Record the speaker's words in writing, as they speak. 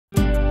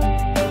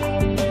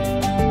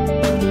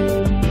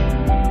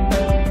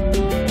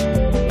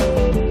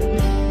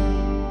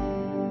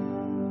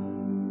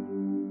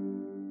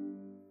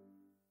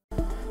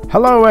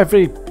Hello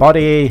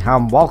everybody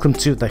and welcome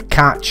to the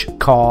Catch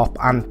Carp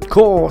and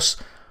Course.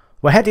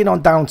 We're heading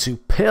on down to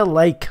Pearl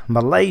Lake,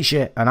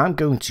 Malaysia, and I'm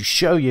going to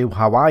show you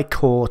how I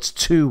caught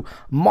two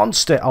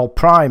monster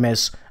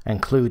Arapaimas,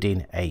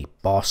 including a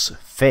boss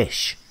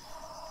fish.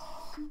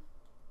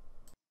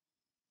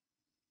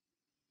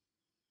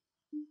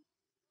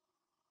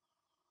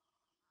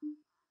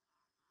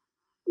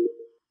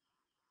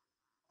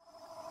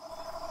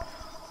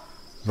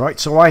 Right,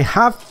 so I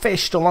have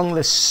fished along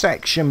this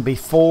section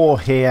before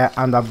here,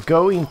 and I'm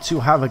going to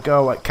have a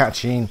go at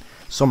catching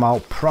some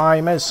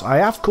Arapaimas. I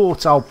have caught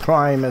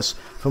Arapaimas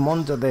from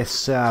under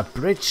this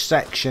bridge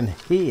section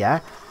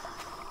here,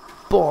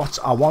 but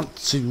I want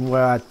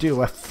to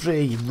do a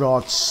three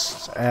rod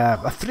session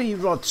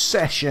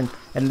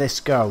in this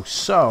go.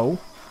 So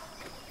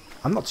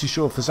I'm not too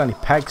sure if there's any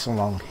pegs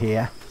along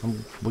here.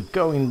 We're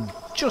going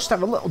just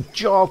have a little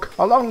jog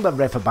along the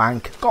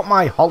riverbank. Got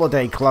my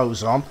holiday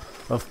clothes on,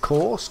 of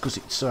course, because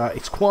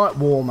it's quite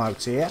warm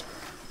out here,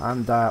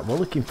 and we're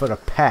looking for a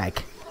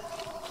peg.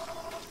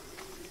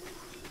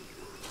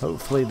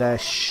 Hopefully there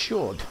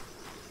should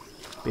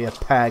be a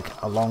peg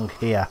along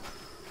here.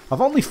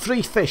 I've only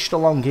free fished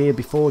along here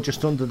before,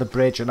 just under the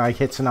bridge, and I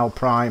hit an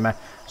Arapaima,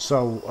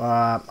 so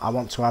I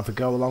want to have a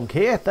go along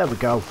here. There we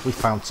go, we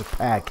found a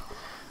peg.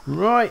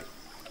 Right,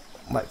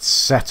 let's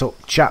set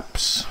up,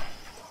 chaps.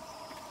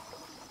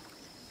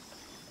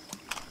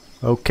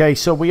 Okay,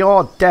 so we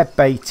are dead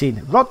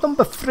baiting. Rod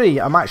number 3,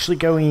 I'm actually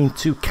going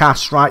to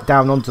cast right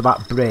down under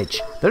that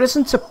bridge. There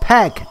isn't a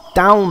peg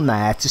down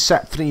there to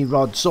set 3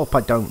 rods up,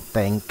 I don't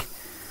think.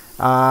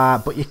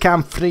 But you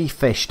can free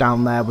fish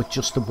down there with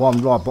just the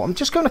 1 rod. But I'm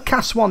just going to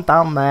cast one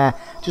down there,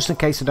 just in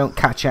case I don't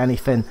catch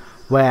anything,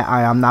 where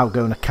I am now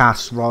going to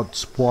cast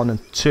rods 1 and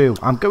 2.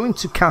 I'm going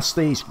to cast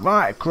these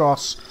right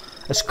across,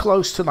 as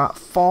close to that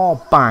far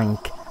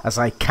bank as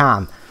I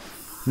can.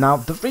 Now,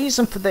 the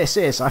reason for this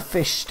is I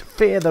fished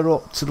further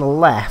up to the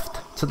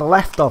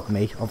left of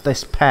me, of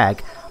this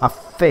peg. I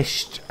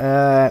fished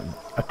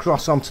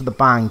across onto the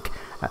bank,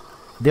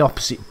 the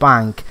opposite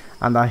bank,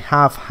 and I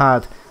have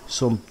had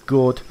some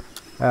good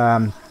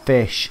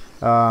fish.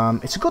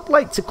 It's a good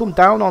lake to come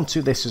down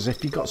onto this, as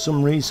if you've got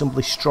some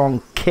reasonably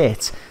strong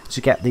kit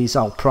to get these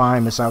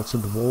Arapaimas out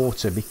of the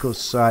water,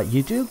 because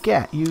you do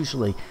get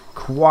usually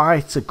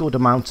quite a good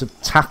amount of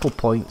tackle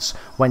points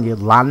when you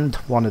land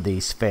one of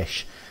these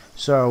fish.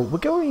 So we're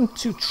going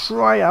to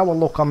try our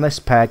luck on this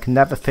peg.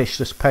 Never fished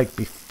this peg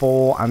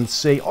before, and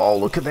see. Oh,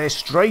 look at this,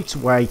 straight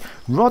away.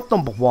 Rod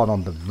number 1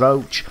 on the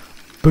roach.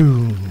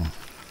 Boom.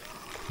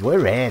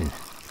 We're in.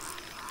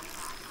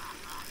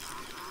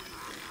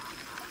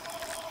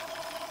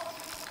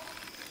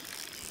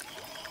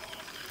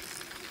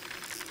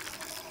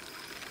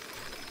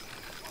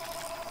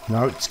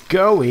 Now it's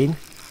going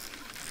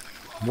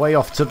way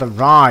off to the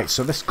right,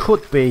 so this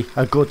could be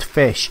a good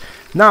fish.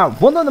 Now,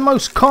 one of the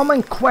most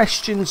common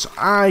questions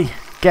I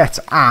get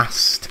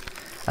asked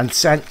and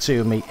sent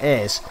to me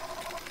is,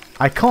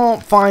 I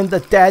can't find the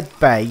dead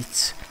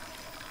bait.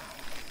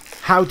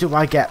 How do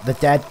I get the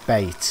dead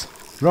bait?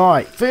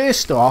 Right,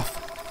 first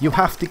off, you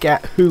have to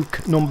get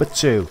hook number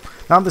 2.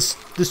 Now, there's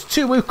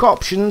 2 hook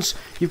options.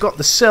 You've got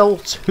the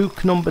silt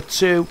hook number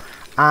 2,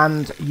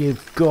 and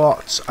you've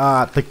got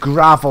the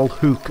gravel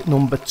hook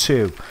number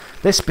 2.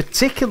 This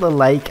particular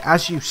lake,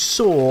 as you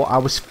saw, I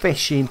was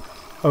fishing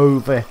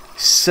over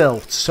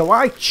silt, so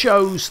I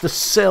chose the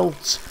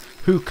silt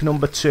hook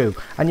number 2,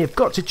 and you've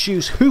got to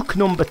choose hook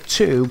number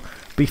 2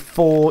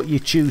 before you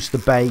choose the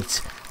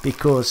bait,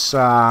 because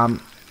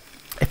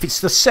if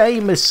it's the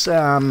same as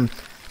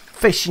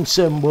Fishing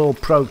Sim World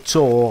Pro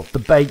Tour, the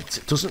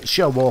bait doesn't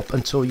show up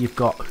until you've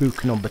got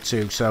hook number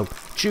 2. So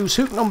choose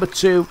hook number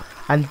 2,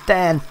 and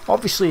then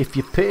obviously if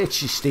you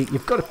purchased it,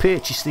 you've got to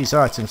purchase these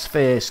items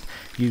first.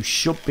 You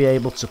should be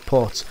able to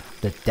put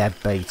the dead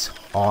bait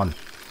on.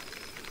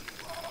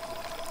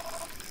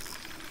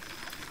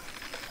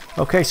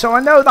 Okay, so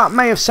I know that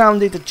may have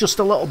sounded just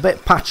a little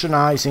bit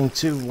patronising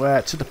to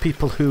the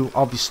people who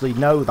obviously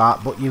know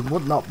that, but you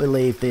would not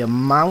believe the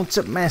amount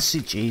of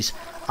messages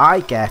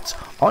I get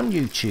on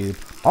YouTube,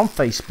 on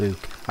Facebook,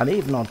 and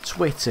even on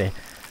Twitter,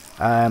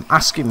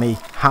 asking me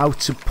how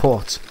to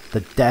put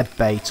the dead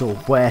bait, or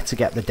where to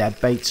get the dead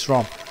baits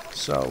from.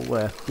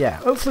 So yeah,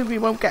 hopefully we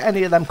won't get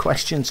any of them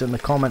questions in the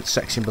comments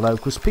section below,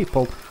 because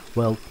people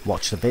will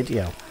watch the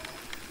video.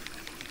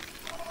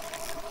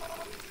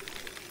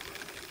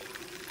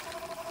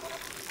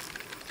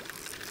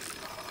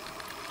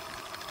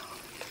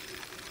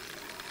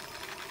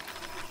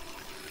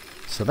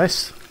 So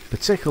this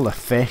particular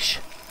fish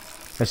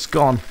has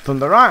gone from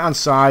the right hand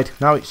side,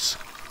 now it's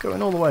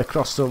going all the way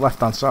across to the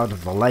left hand side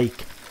of the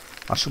lake.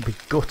 I shall be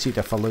gutted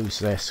if I lose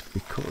this,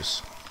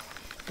 because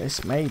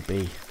this may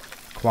be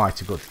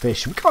quite a good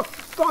fish. We've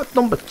got rod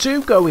number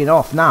 2 going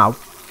off now,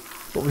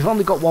 but we've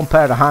only got 1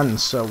 pair of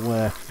hands, so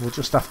we'll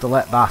just have to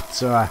let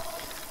that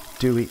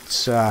do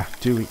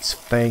its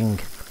thing.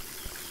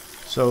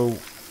 So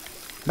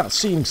that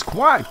seems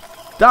quite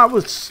that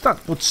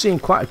would seem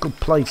quite a good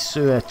place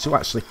to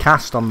actually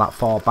cast on that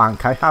far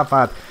bank. I have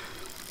had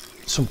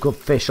some good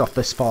fish off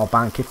this far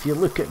bank. If you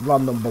look at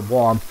rod number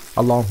 1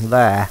 along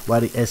there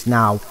where it is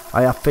now,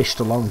 I have fished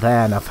along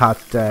there and I've had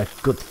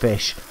good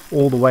fish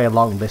all the way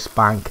along this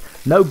bank.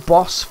 No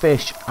boss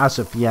fish as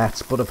of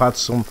yet, but I've had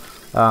some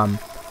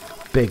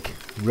big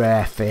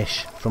rare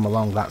fish from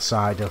along that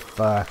side of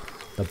the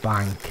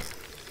bank.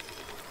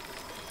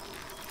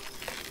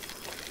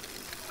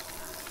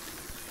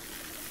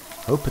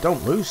 Hope I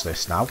don't lose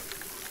this now.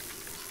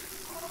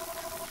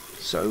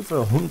 It's over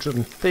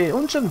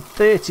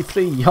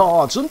 133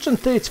 yards,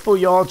 134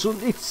 yards.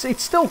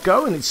 It's still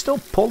going, it's still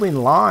pulling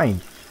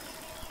line.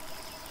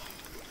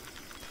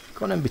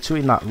 Gone in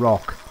between that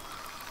rock.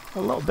 A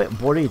little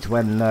bit worried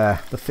when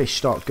the fish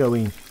start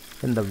going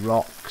in the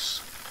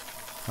rocks.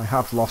 I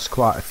have lost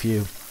quite a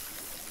few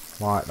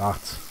like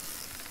that.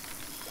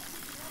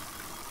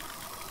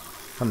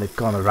 And they've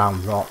gone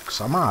around rocks.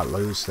 I might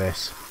lose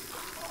this.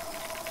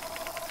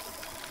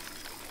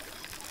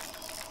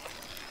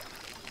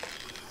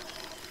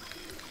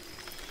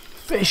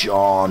 Fish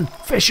on,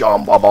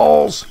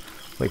 Wobbles.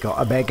 We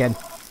got a big one.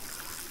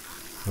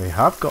 We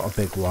have got a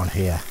big one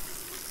here.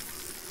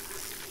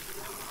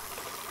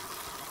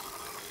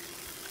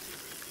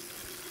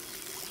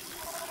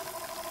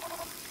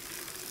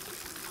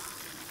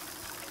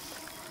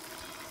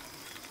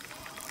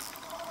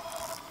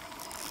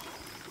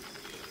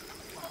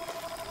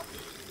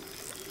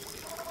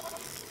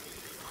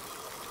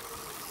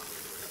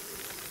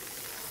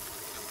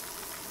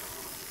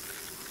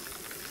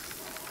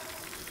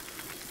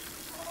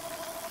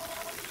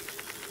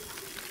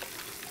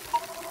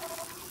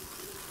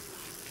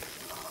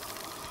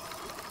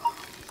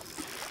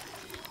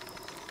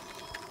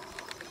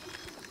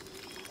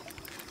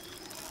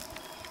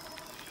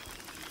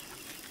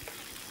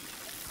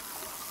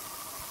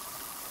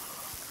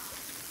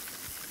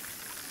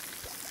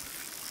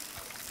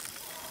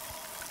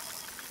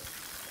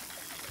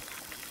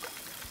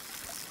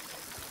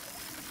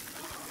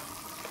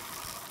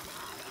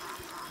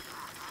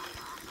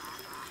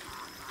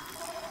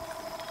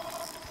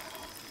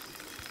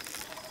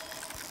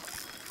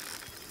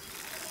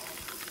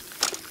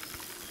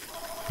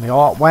 My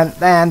heart went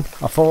then.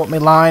 I thought my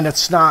line had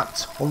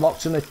snapped.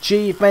 Unlocked an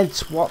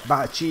achievement. What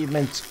that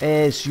achievement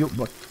is,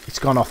 it's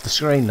gone off the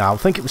screen now. I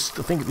think it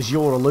was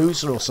you're a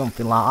loser or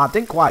something like that. I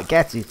didn't quite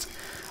get it,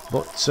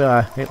 but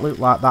it looked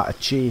like that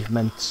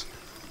achievement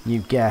you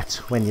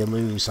get when you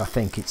lose. I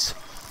think it's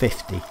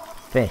 50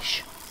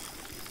 fish.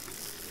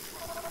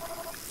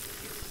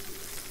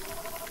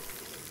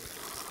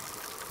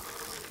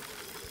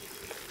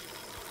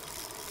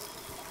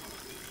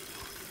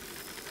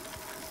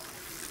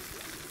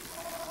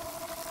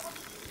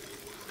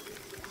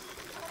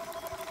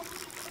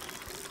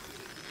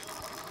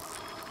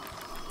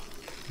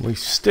 We've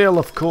still,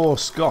 of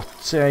course,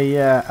 got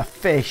a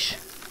fish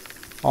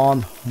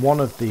on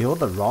one of the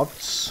other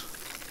rods.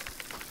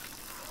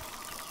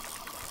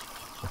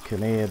 I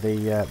can hear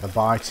the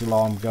bite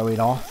alarm going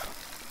off.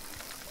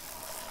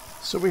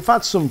 So we've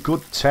had some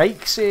good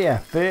takes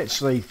here.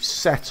 Virtually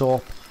set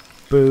up,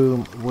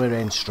 boom, we're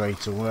in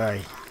straight away.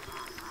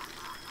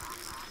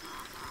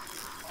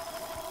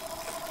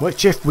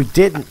 Which, if we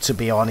didn't, to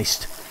be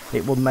honest,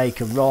 it would make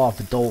a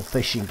rather dull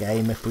fishing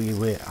game if we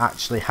were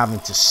actually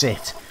having to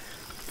sit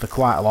for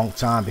quite a long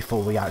time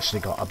before we actually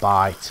got a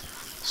bite.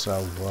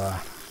 So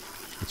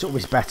it's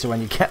always better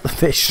when you get the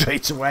fish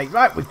straight away.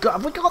 Right,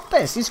 have we got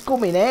this? It's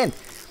coming in.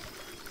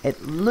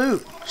 It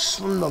looks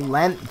from the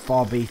length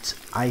of it,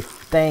 I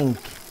think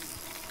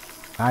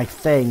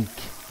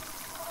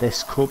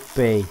this could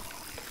be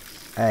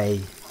a...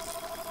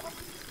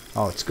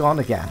 Oh, it's gone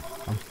again.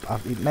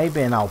 It may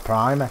be an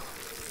Arapaima.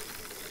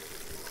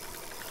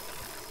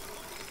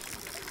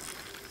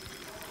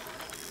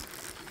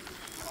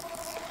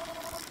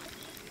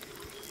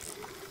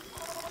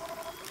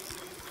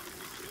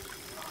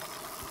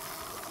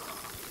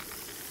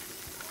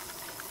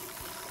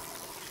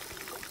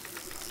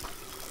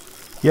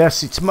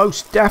 Yes, it's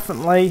most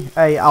definitely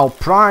a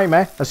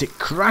Arapaima as it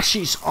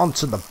crashes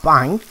onto the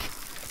bank.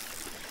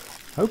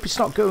 Hope it's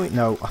not going...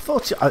 No, I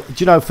thought...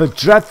 you know, for a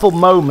dreadful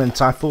moment,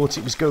 I thought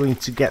it was going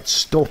to get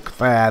stuck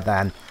there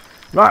then.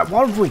 Right,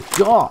 what have we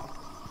got?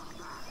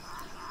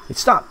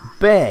 It's that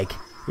big.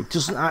 It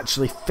doesn't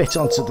actually fit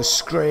onto the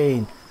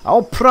screen.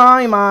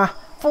 Arapaima,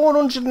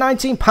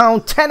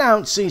 £419, 10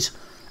 ounces.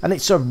 And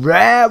it's a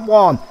rare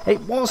one. It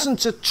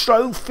wasn't a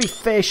trophy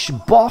fish,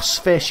 boss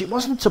fish. It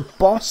wasn't a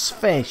boss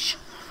fish.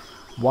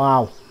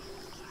 Wow.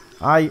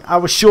 I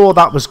was sure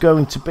that was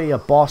going to be a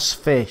boss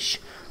fish.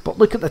 But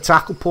look at the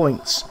tackle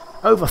points.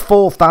 Over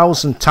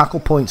 4,000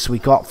 tackle points we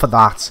got for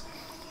that.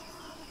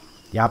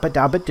 Yabba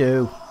dabba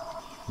doo.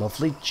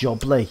 Lovely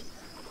jubbly.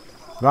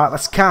 Right,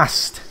 let's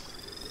cast.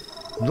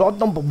 Rod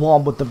number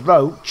 1 with the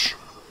roach.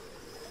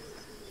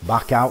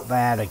 Back out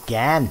there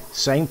again.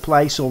 Same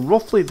place, or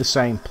roughly the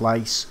same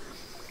place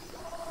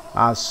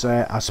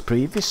as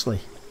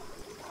previously.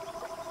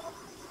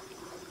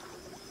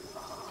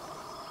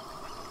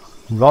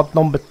 Rod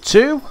number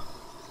 2.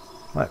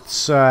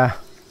 Let's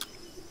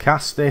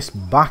cast this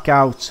back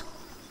out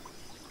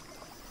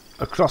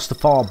across the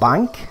far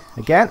bank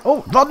again.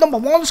 Oh, rod number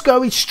 1's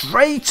going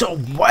straight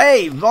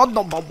away. Rod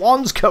number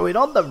 1's going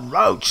on the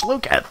roach.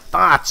 Look at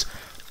that.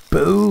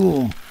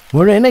 Boom.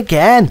 We're in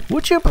again.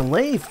 Would you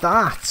believe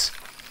that?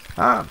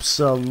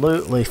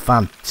 Absolutely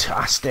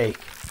fantastic.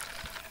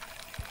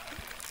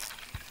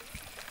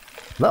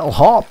 Little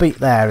heartbeat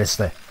there, is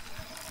there?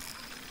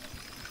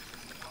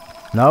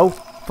 No?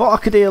 Thought I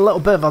could hear a little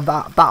bit of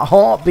that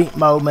heartbeat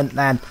moment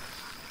then.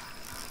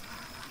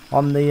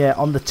 On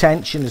the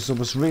tension as I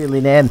was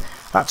reeling in.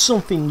 That's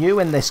something new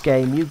in this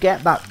game. You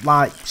get that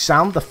like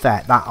sound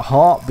effect, that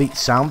heartbeat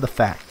sound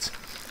effect.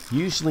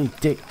 Usually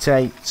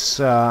dictates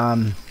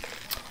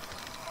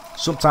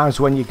sometimes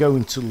when you're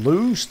going to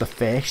lose the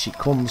fish, it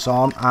comes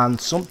on,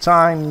 and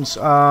sometimes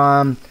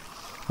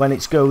when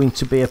it's going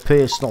to be a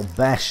personal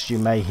best, you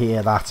may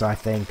hear that. I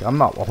think I'm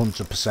not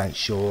 100%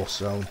 sure,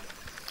 so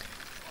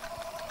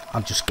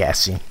I'm just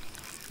guessing.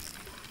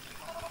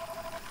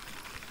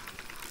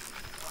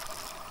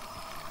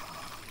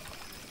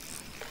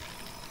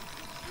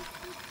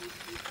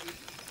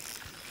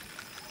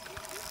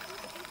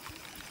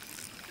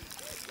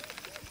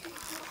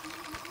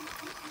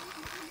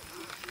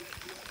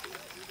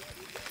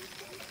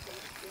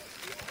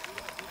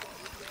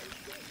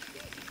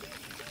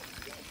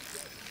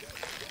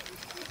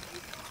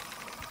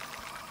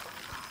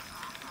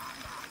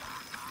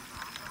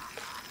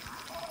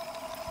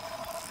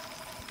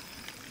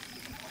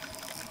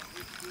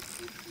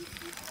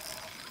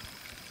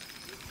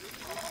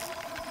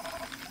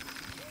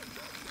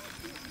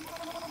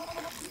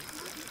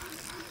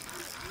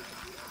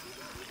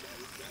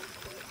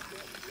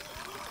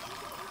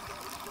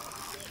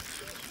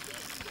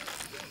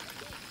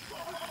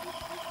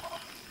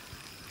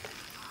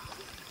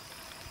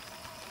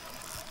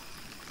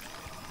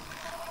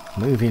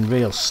 Moving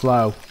real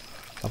slow.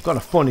 I've got a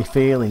funny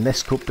feeling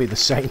this could be the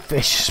same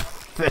fish,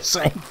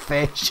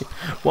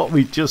 what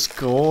we just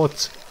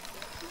caught.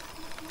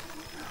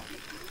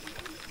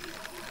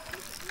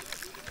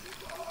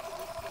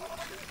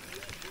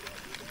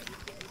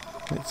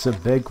 It's a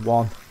big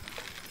one.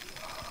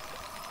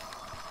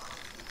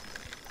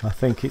 I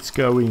think it's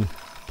going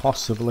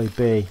possibly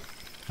be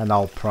an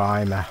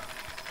Arapaima.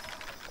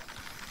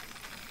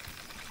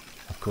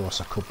 Of course,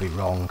 I could be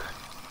wrong.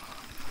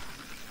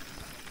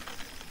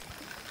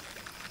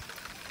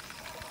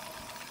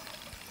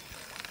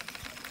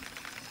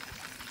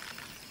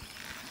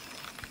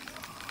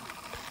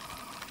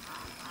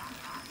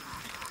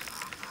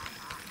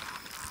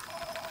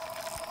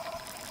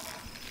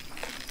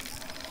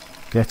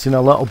 Getting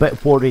a little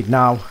bit worried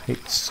now.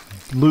 It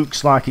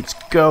looks like it's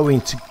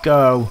going to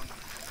go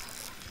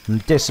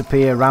and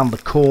disappear around the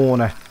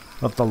corner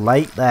of the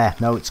lake there.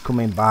 No, it's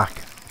coming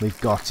back.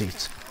 We've got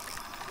it.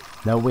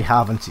 No, we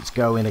haven't. It's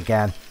going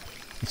again.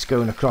 It's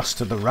going across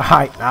to the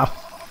right now.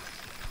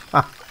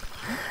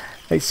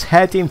 It's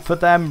heading for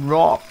them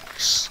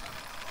rocks.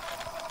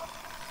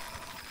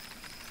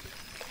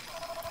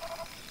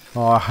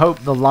 Oh, I hope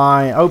the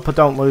line... hope I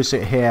don't lose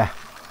it here.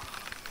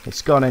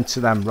 It's gone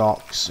into them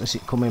rocks. Is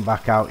it coming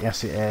back out?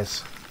 Yes, it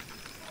is.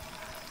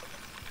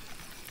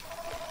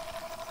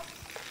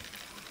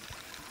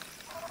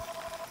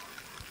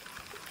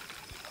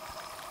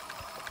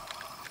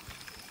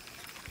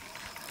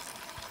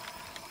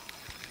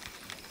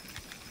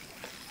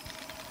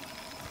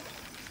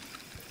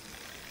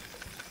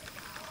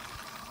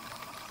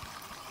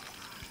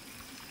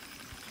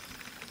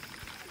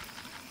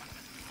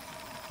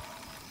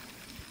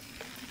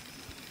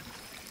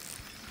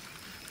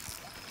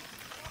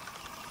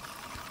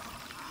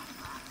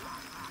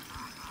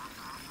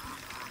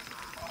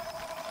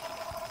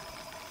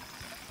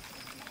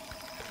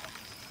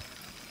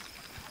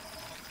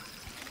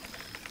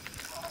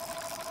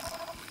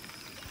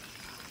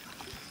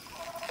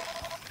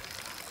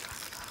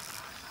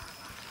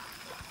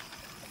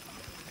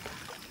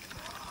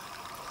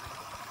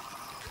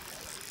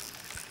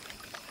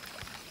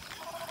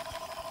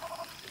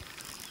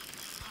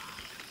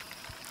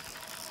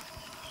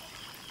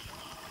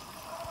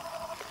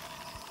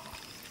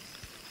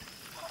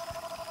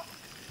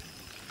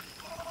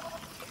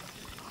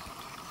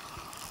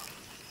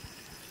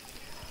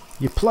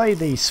 You play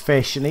these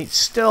fish and it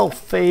still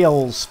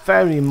feels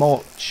very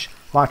much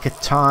like a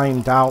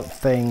timed out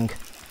thing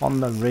on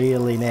the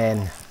reeling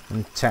in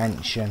and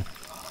tension.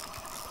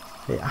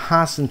 It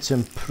hasn't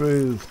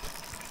improved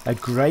a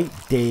great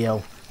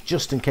deal,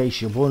 just in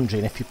case you're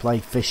wondering if you play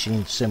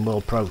Fishing Sim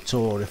World Pro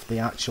Tour, if the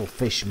actual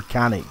fish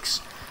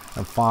mechanics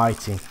and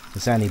fighting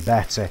is any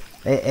better.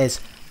 It is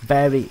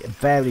very,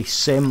 very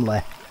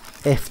similar,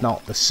 if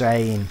not the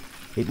same.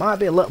 It might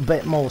be a little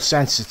bit more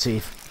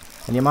sensitive,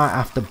 and you might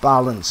have to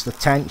balance the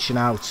tension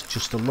out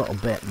just a little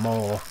bit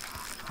more.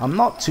 I'm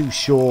not too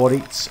sure.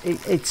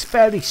 It's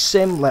very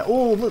similar.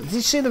 Oh, look, did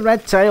you see the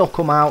red tail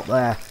come out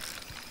there?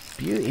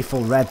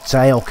 Beautiful red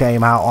tail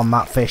came out on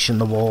that fish in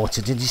the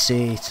water. Did you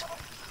see it?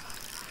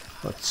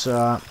 But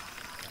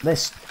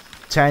this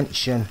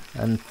tension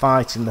and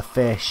fighting the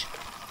fish,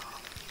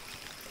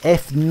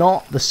 if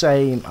not the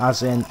same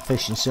as in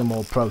Fishing Sim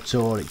World Pro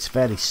Tour, it's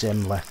very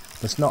similar.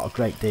 There's not a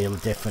great deal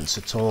of difference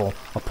at all,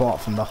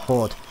 apart from the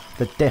hood,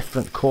 the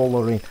different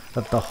colouring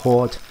of the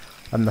hood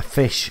and the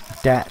fish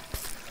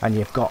depth, and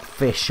you've got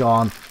fish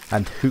on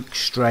and hook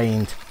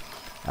strained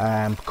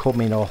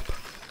coming up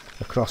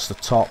across the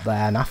top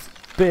there. And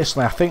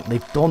personally, I think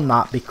they've done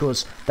that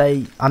because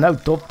I know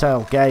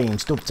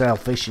dovetail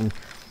fishing,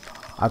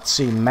 I'd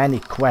seen many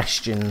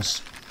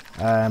questions,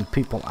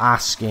 people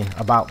asking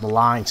about the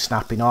line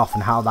snapping off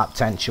and how that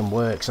tension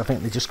works. I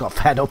think they just got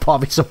fed up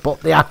of it and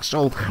put the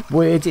actual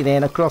wording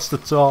in across the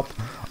top.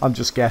 I'm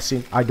just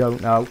guessing, I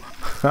don't know.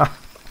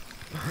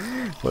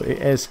 But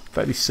it is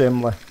very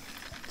similar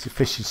to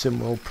Fishing Sim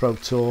World Pro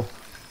Tour.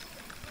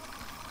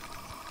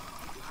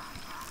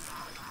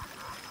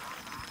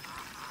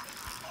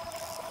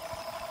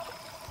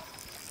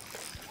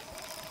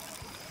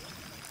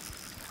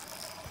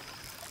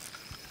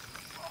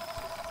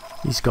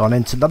 He's gone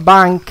into the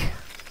bank.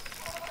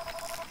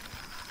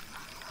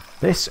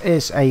 This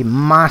is a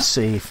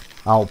massive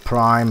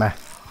Arapaima.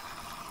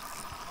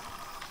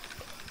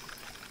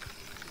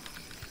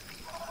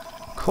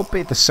 Could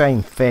be the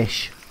same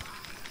fish.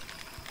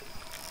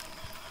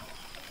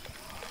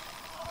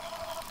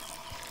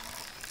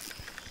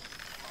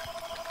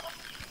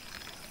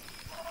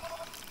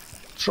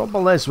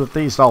 Trouble is with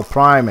these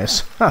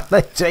Arapaimas,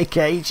 they take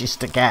ages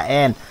to get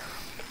in.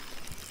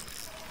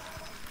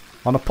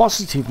 On a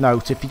positive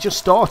note, if you're just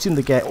starting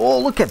the game, oh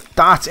look at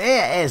that,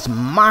 it is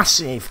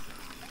massive.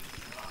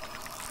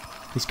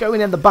 He's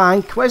going in the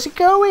bank. Where's he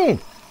going?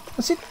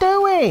 What's he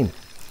doing?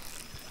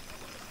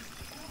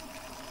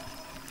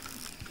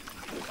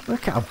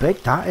 Look how big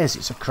that is.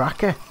 It's a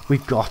cracker.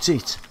 We've got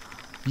it.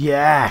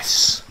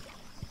 Yes.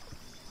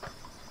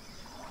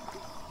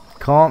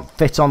 Can't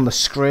fit on the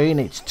screen.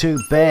 It's too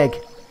big.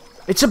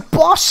 It's a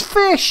boss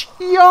fish.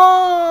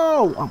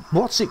 Yo!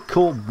 What's it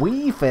called?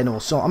 Wyvern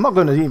or something. I'm not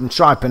going to even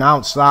try to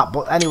pronounce that.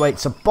 But anyway,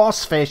 it's a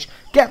boss fish.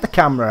 Get the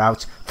camera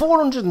out.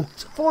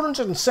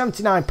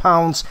 479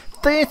 pounds.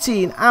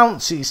 13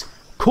 ounces.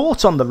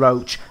 Caught on the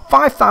roach.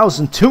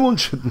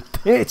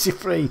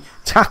 5,233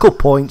 tackle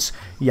points.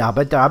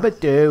 Yabba dabba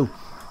doo.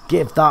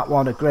 Give that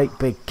one a great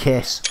big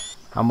kiss.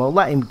 And we'll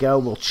let him go.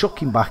 We'll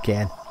chuck him back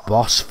in.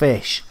 Boss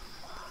fish.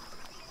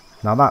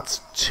 Now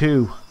that's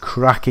two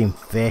cracking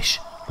fish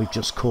we've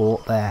just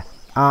caught there.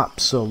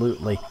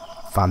 Absolutely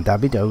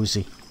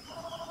fandabidozy.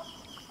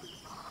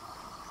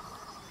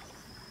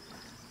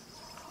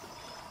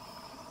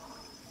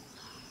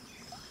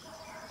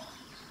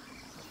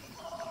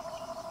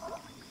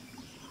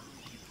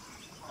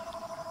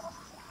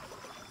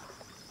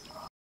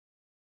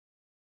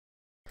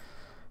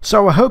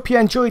 So I hope you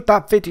enjoyed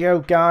that video,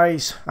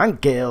 guys and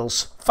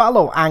girls,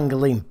 fellow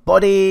angling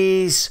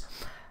buddies.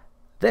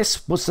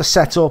 This was the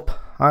setup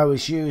I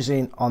was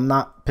using on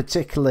that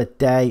particular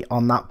day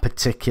on that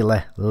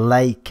particular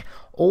lake.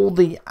 All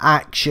the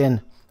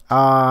action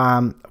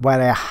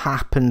where I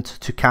happened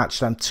to catch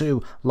them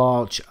two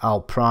large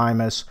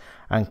Arapaimas,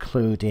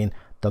 including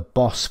the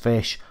boss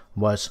fish,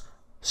 was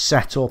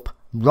set up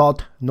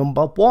rod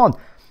number 1.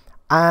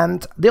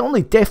 And the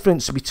only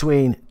difference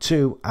between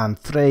 2 and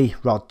 3,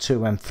 rod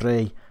 2 and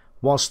 3,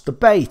 was the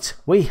bait.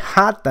 We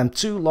had them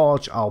two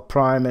large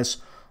Arapaimas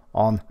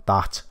on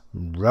that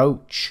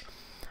roach.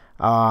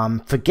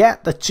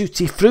 Forget the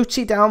Tutti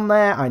Frutti down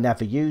there. I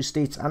never used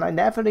it, and I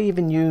never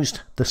even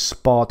used the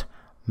spod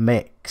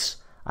mix.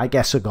 I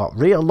guess I got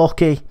real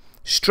lucky.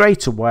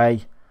 Straight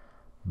away,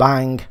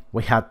 bang,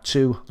 we had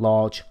two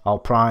large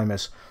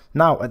Arapaimas.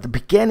 Now at the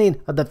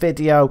beginning of the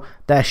video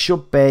there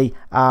should be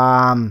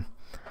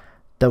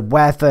the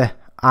weather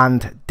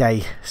and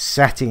day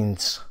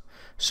settings.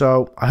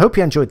 So I hope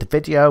you enjoyed the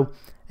video.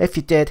 If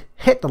you did,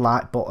 hit the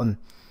like button,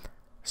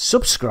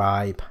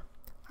 subscribe,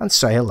 and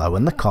say hello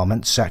in the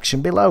comments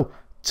section below.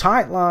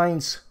 Tight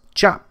lines,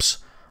 chaps.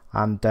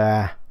 And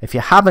if you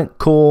haven't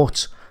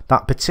caught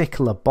that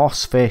particular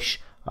boss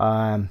fish,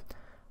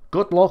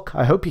 good luck.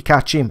 I hope you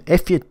catch him.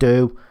 If you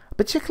do,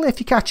 particularly if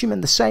you catch him in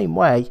the same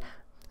way,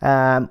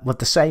 with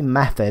the same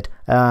method,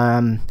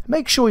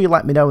 make sure you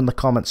let me know in the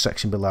comments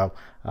section below.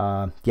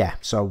 Yeah,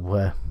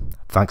 so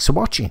thanks for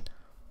watching.